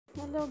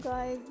Hello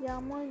guys,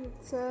 Yağmur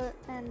Yüksel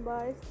and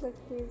Barış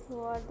Baktaş,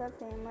 who are the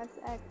famous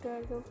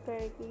actors of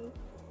Turkey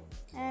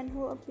and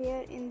who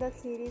appear in the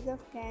series of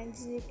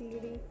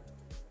Cicekleri.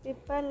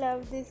 People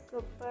love this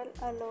couple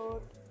a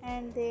lot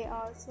and they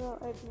also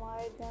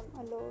admire them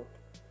a lot.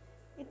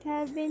 It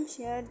has been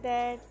shared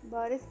that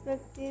Barış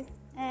Baktaş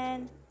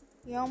and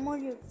Yağmur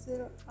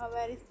Yüksel, a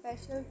very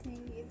special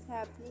thing is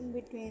happening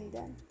between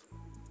them.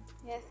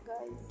 Yes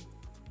guys.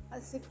 A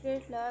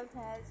secret love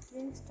has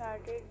been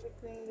started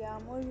between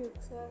Yağmur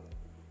Yüksel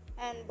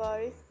and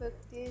Barış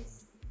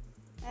Baktaş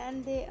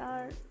and they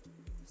are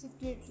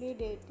secretly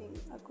dating.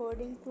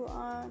 According to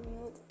our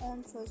news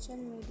on social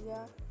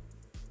media,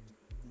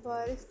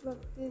 Barış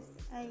Baktaş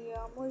and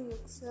Yağmur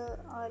Yüksel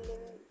are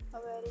living a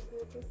very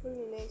beautiful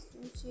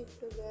relationship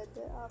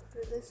together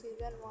after the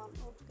season 1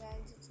 of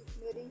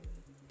Cicekleri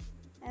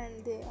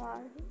and they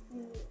are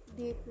in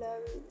deep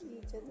love with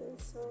each other.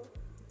 So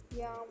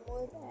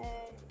Yağmur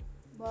and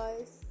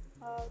boys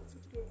are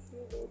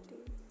secretly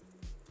dating.